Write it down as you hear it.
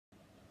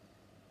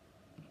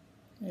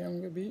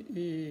Young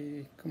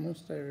 ¿Cómo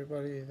está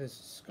everybody? This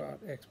is Scott,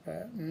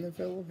 expat in the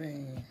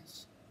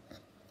Philippines.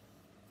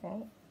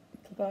 Well,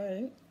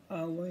 today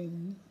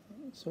Arlene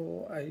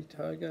saw a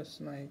tiger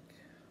snake.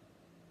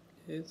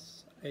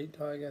 Yes, a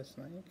tiger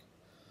snake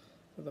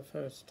for the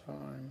first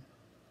time.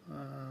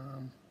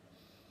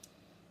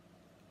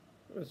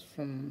 It was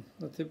from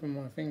the tip of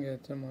my finger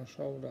to my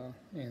shoulder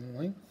in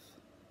length.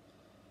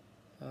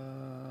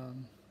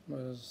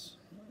 Was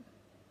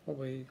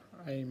probably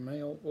a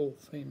male or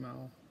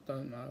female,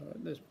 don't know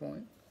at this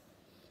point.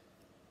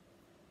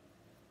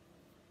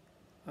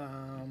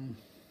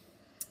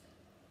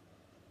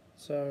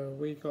 So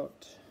we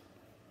got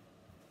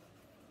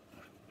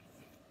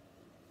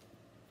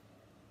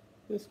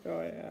this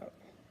guy out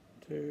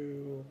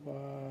to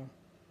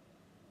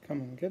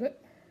come and get it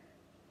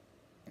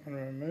and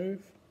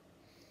remove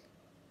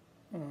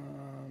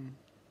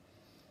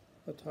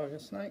the tiger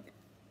snake.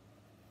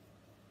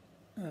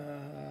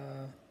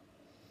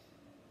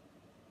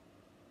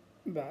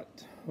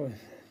 But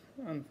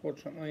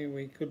unfortunately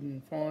we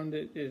couldn't find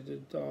it. It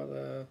had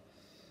either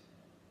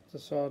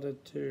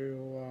decided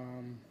to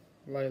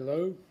lay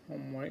low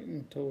and wait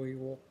until we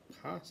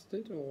walked past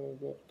it, or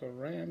walked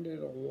around it,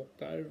 or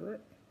walked over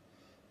it,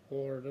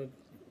 or it had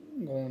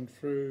gone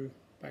through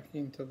back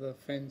into the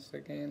fence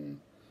again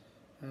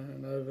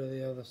and over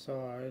the other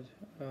side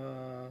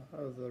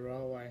of the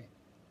railway.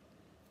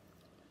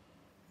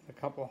 A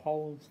couple of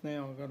holes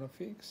now I've got to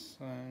fix,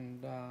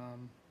 and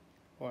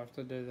I'll have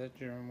to do that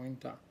during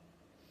winter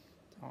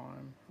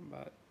time,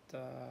 but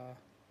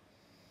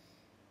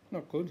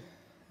not good.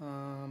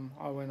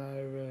 I went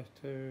over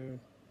to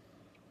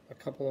a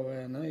couple of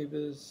our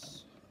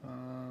neighbours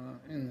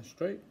in the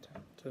street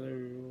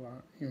to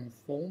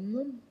inform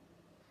them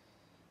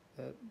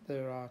that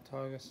there are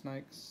tiger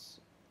snakes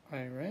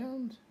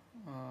around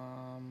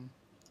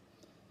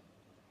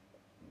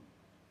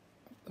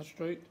the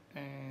street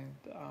and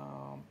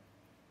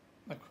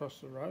across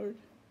the road,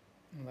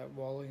 and that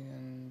Wally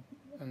and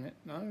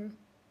Annette know,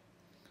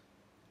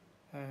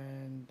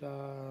 and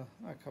a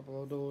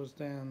couple of doors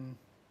down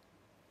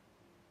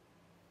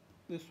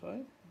this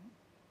way.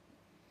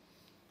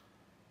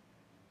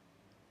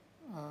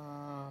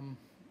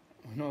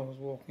 When I was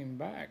walking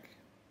back,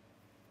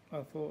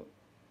 I thought,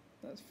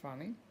 that's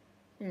funny,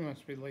 we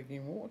must be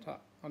leaking water.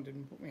 I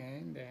didn't put my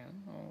hand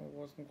down. I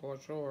wasn't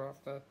quite sure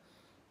after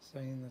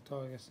seeing the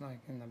tiger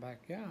snake in the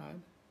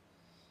backyard.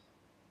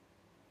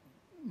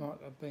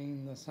 Might have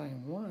been the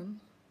same one,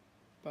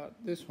 but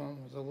this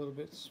one was a little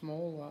bit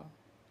smaller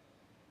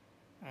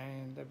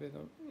and a bit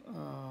of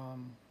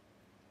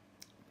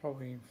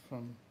probably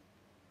from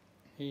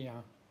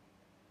here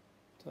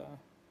to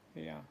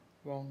here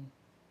long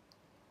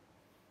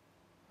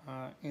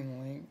in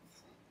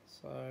length.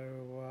 So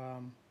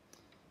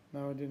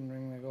no, I didn't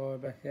ring the guy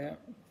back out.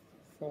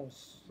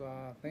 False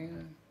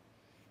thing.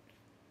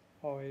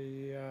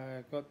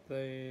 I got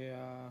the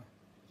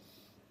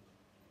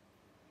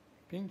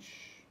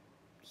pinch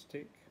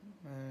stick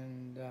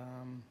and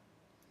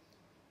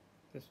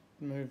just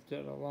moved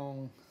it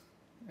along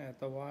out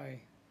the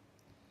way.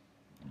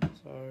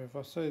 So if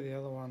I see the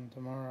other one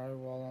tomorrow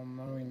while I'm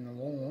mowing the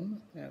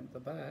lawn out the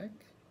back,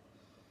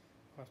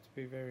 I have to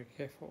be very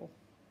careful,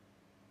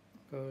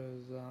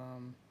 because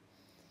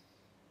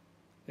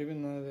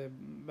even though they're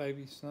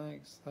baby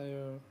snakes,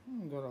 they've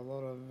got a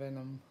lot of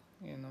venom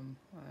in them,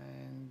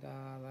 and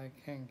they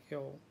can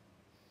kill.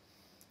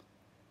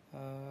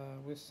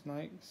 With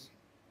snakes,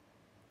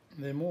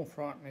 they're more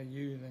frightened of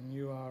you than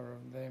you are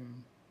of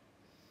them.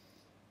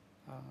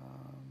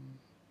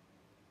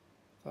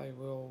 They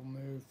will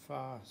move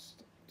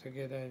fast to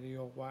get out of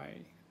your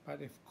way,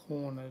 but if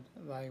cornered,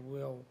 they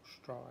will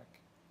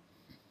strike.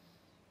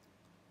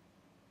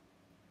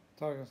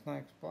 Tiger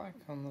snake's black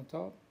on the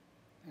top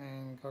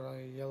and got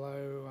a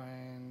yellow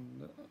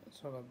and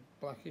sort of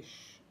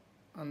blackish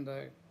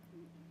underneath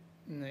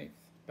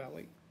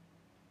belly,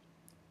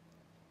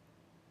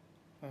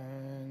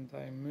 and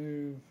they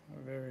move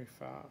very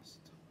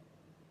fast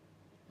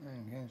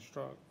and can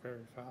strike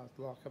very fast,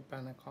 like a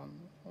banacon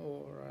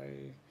or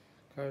a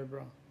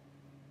cobra.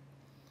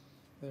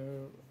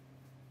 They're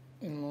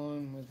in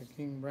line with the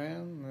king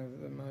brown.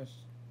 They're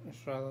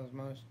Australia's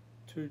most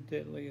two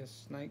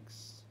deadliest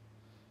snakes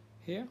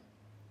here.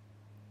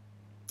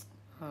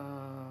 I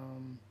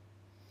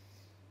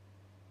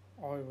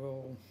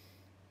will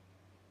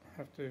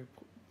have to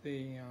put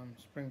the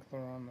sprinkler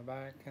on the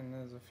back, and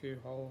there's a few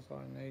holes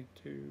I need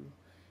to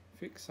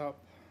fix up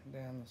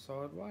down the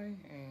sideway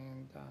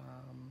and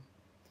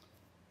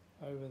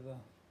over the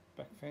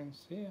back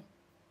fence here,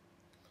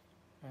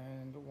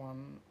 and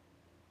one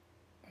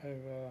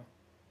over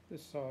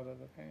this side of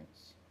the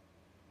fence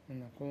in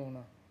the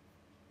corner.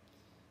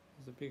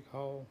 There's a big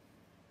hole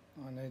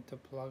I need to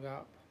plug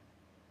up.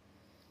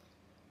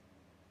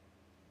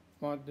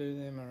 Might do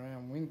them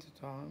around winter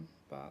time,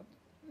 but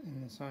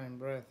in the same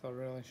breath I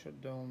really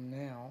should do them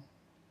now.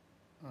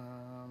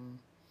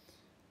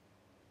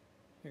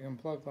 You can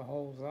plug the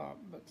holes up,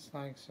 but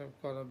snakes have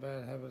got a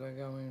bad habit of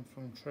going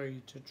from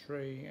tree to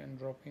tree and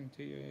drop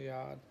into your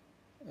yard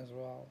as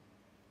well.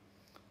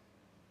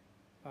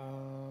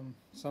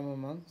 Summer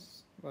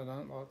months, they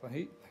don't like the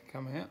heat, they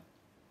come out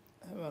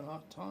at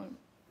night time.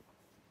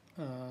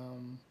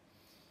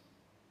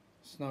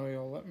 Snowy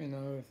will let me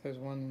know if there's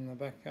one in the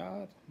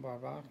backyard by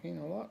barking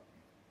a lot,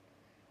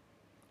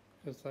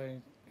 because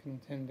they can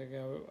tend to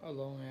go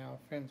along our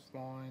fence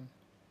line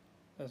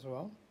as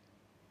well,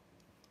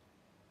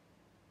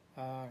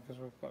 because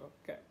we've got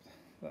a gap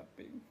that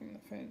big in the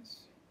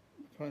fence,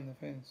 between the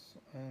fence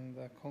and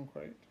the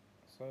concrete,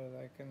 so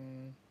they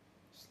can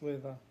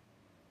slither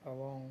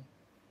along.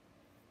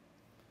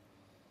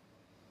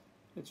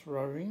 It's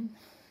rowing,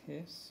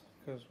 yes,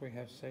 because we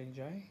have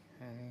CJ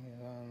and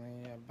he's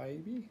only a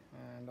baby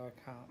and I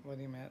can't let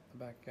him out the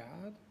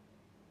backyard,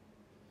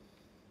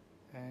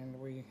 and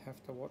we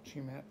have to watch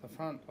him out the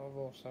front. I've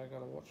also got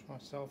to watch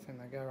myself in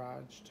the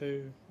garage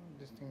too,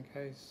 just in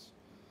case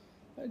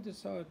they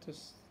decide to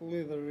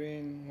slither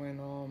in when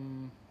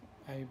I'm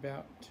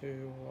about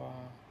to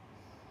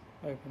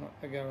open up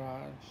the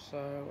garage.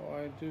 So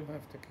I do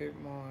have to keep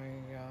my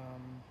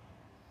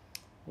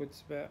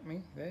wits about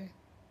me there,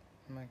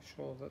 make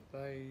sure that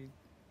they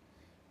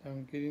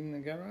don't get in the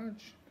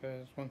garage,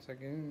 because once they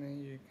get in there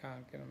you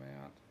can't get them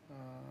out.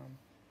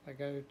 They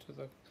go to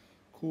the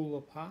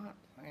cooler part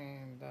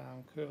and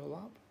curl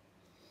up.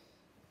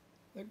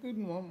 They're good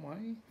in one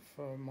way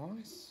for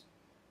mice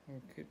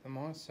and keep the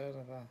mice out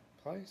of the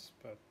place,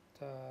 but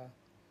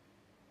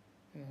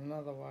in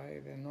another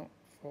way they're not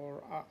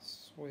for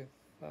us with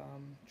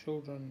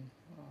children,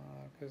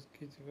 because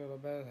kids have got a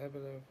bad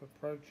habit of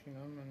approaching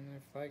them, and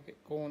if they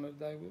get cornered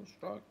they will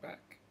strike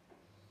back.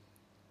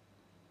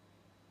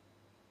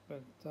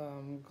 But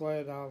I'm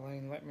glad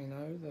Arlene let me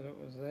know that it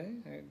was there.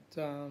 It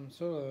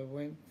sort of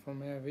went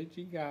from our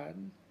veggie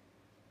garden,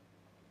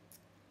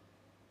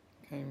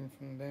 came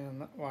from down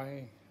that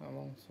way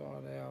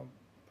alongside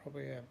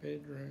probably our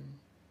bedroom,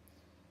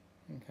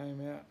 and came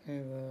out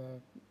near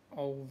the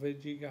old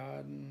veggie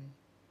garden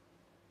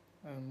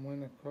and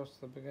went across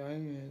the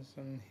begonias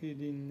and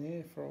hid in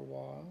there for a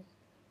while,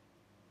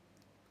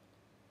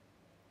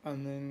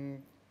 and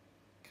then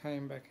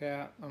came back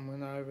out and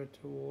went over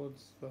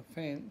towards the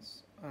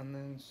fence and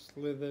then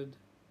slithered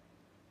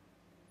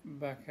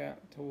back out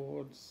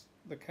towards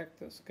the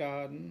cactus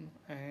garden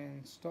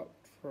and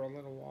stopped for a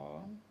little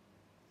while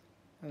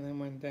and then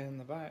went down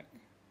the back.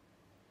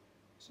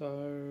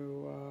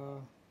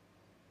 So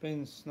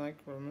being snake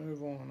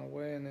removal and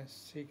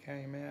awareness, he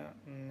came out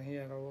and he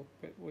had a look,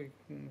 but we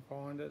couldn't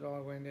find it. I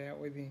went out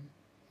with him,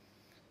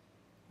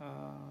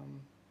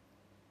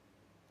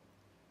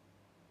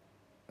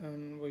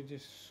 and we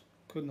just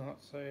could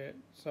not see it.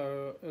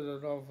 So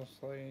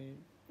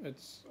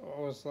it's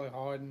obviously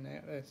hiding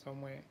out there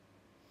somewhere.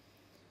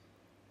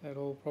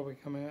 It'll probably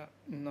come out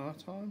in night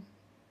time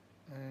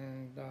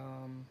and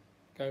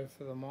go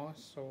for the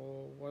mice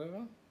or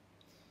whatever.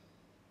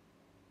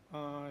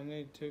 I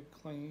need to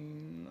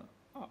clean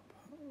up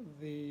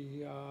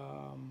the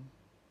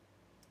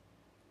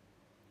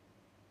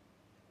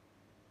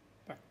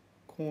back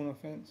corner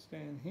fence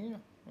down here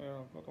where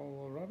I've got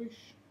all the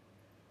rubbish,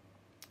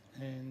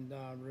 and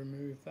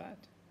remove that.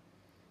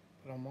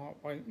 But I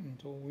might wait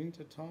until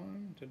winter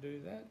time to do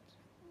that,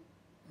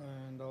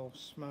 and I'll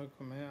smoke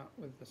them out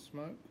with the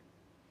smoke,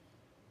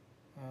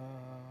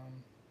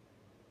 and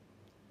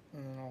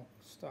then I'll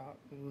start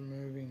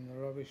removing the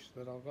rubbish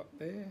that I've got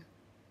there.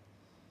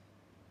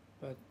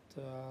 But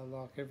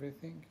like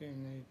everything, you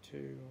need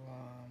to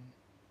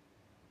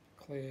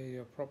clear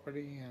your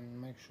property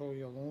and make sure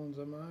your lawns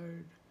are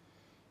mowed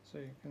so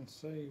you can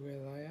see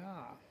where they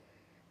are.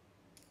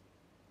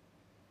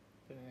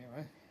 But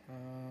anyway,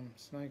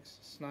 snakes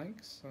are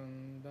snakes,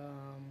 and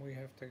we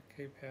have to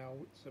keep our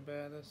wits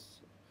about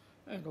us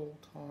at all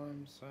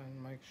times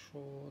and make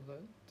sure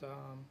that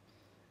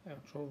our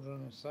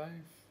children are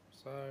safe.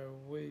 So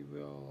we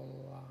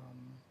will,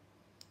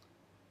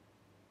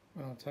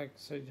 when I take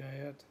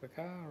CJ out to the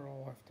car,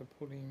 I'll have to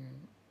put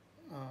him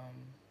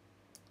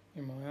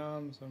in my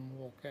arms and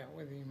walk out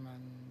with him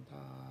and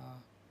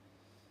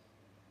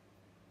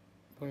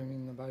put him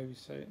in the baby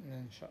seat and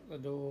then shut the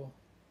door,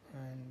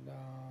 and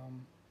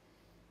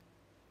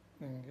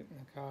then get in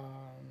the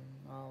car,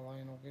 and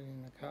Arlene will get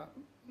in the car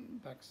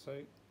back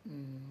seat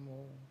and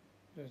we'll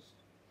just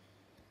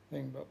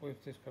thing. But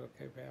we've just got to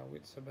keep our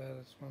wits about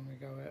us when we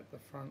go out the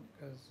front,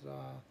 because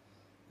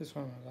this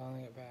one was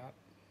only about,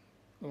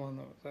 the one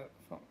that was at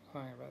the front was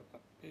only about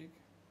that big,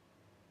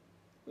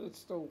 but it's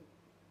still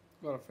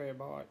got a fair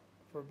bite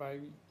for a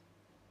baby.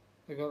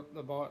 They got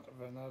the bite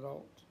of an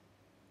adult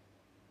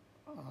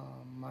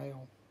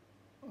male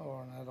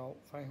or an adult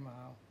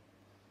female,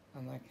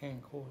 and they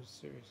can cause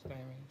serious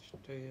damage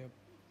to your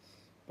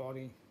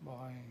body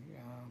by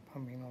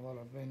pumping a lot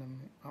of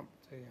venom up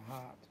to your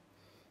heart.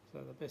 So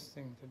the best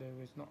thing to do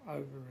is not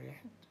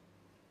overreact,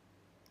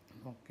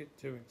 not get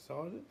too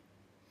excited,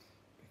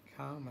 be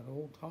calm at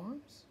all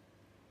times,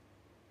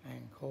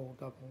 and call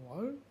 000,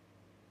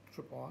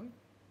 888,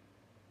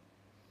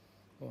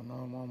 or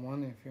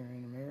 911 if you're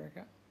in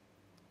America,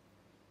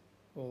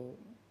 or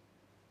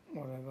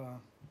whatever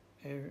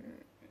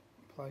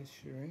place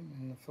you're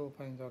in the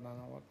Philippines. I don't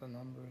know what the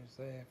number is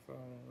there for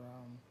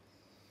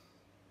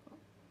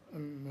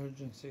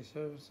emergency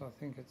service. I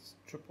think it's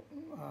triple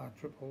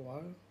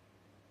O.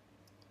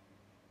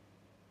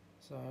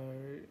 So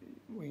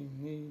we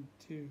need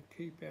to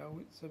keep our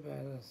wits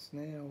about us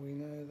now. We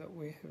know that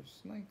we have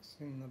snakes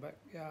in the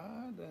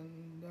backyard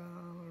and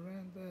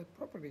around the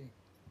property.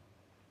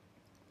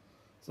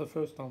 It's the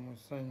first time we've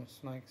seen a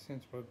snake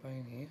since we've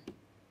been here.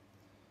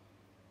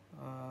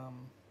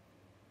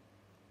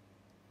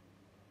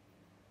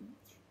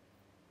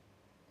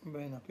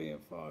 Been up here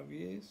 5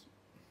 years,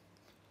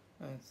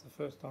 and it's the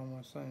first time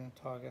I've seen a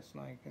tiger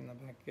snake in the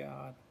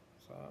backyard.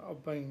 So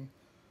I've been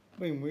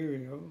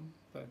wary of them,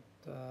 but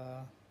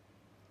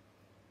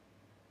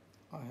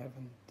I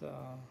haven't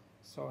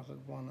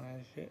sighted one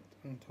as yet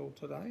until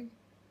today,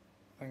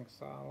 thanks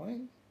to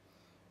Arlene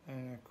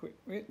and a quick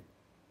wit.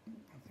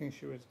 I think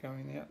she was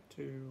going out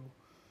to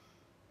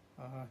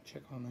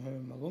check on her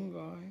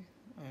malungai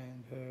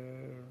and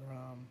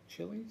her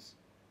chilies,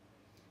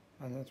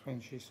 and that's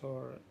when she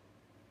saw it.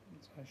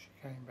 So she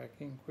came back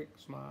in quick,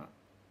 smart,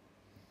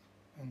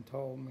 and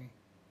told me,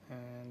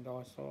 and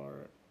I saw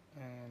it,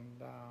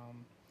 and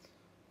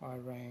I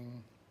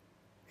rang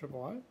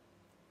Triple O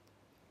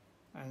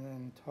and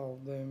then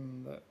told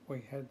them that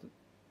we had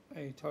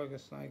a tiger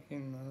snake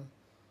in the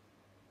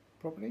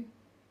property,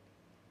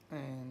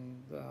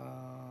 and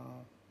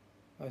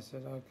they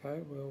said,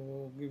 okay,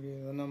 we'll give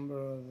you the number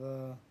of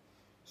the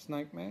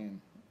snake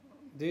man.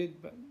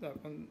 Did, but that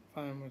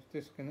phone was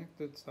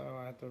disconnected, so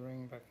I had to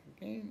ring back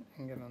again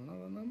and get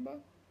another number.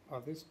 By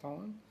this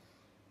time,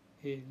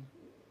 he'd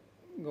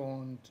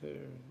gone to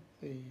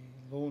the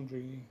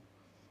laundry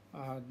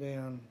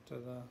down to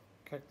the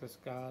cactus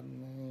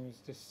garden, and he was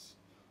just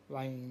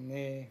laying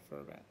there for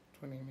about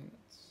 20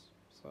 minutes.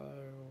 So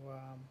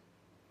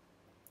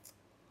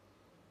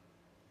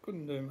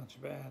couldn't do much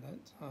about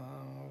it.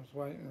 I was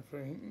waiting for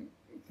him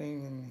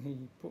and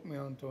he put me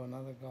on to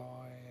another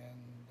guy,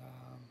 and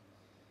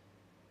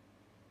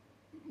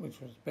which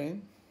was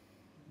Ben's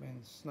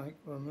snake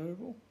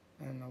removal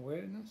and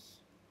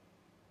awareness.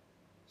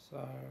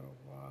 So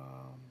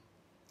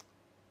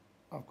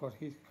I've got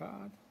his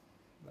card.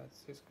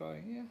 That's this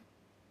guy here.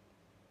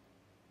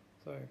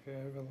 So if you're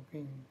ever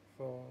looking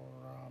for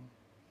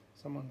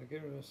someone to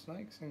get rid of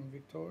snakes in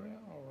Victoria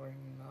or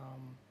in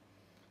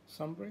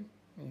Sunbury,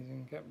 he's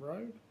in Gap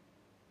Road.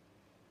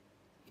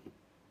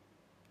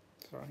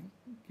 Sorry,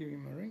 give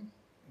him a ring.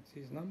 It's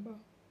his number.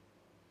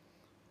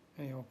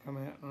 And he'll come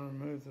out and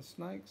remove the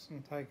snakes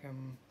and take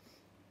them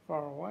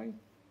far away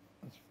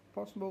as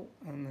possible,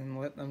 and then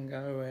let them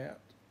go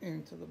out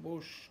into the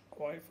bush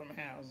away from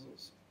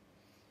houses.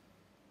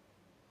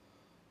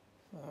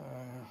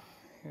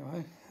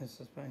 Anyway, this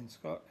has been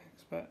Scott,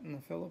 expat in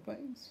the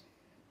Philippines.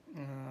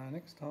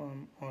 Next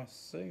time I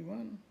see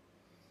one,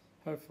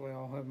 hopefully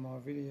I'll have my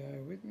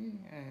video with me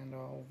and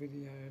I'll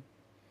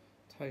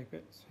videotape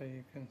it so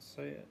you can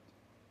see it.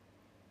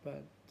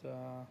 But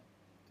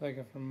take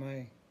it from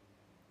me,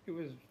 it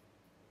was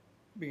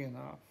big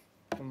enough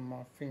from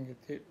my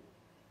fingertip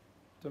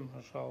to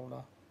my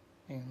shoulder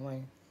in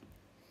length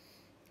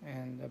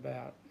and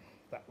about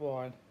that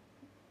wide.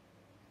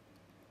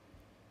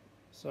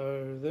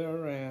 So they're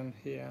around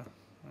here,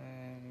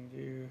 and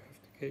you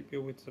have to keep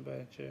your wits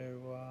about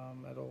you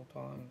at all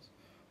times.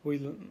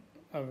 We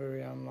are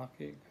very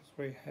unlucky because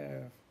we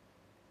have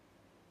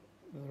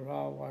the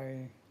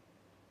railway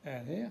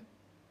out here,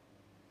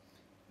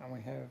 and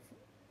we have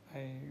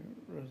a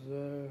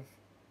reserve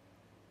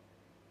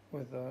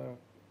with a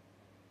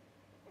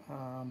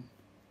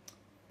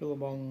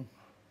billabong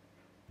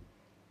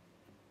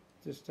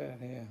just out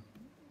here,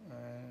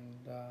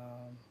 and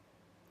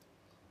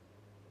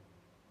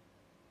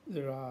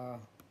there are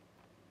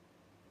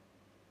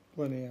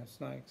plenty of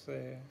snakes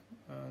there,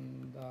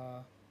 and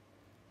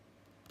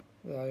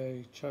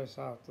they chase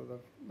after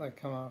they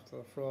come after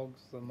the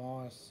frogs, the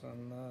mice,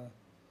 and the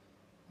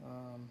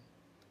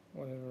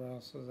whatever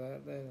else is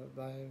out there that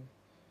they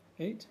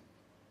eat.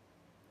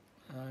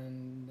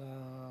 And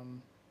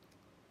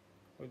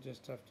we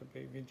just have to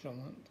be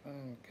vigilant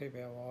and keep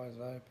our eyes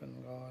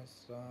open,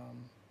 guys.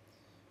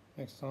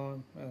 Next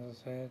time, as I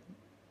said,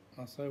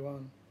 I see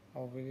one,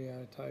 I'll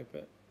videotape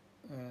it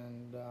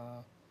and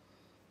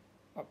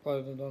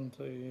upload it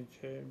onto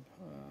YouTube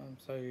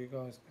so you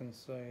guys can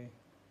see.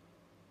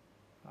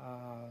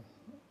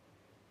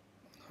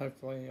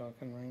 Hopefully I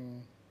can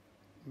ring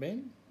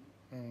Ben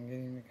and get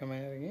him to come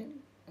out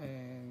again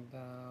and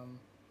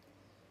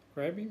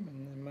grab him,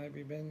 and then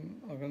maybe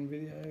I can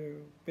video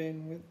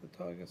Ben with the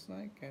tiger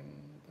snake, and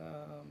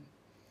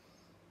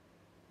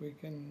we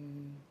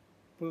can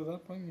put it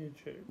up on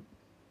YouTube.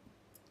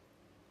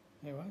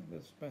 Anyway,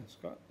 this has been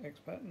Scott,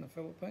 expat in the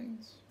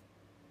Philippines.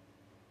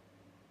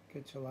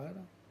 Catch you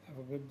later. Have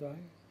a good day.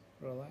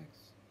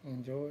 Relax,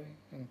 enjoy,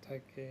 and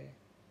take care.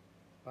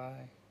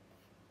 Bye.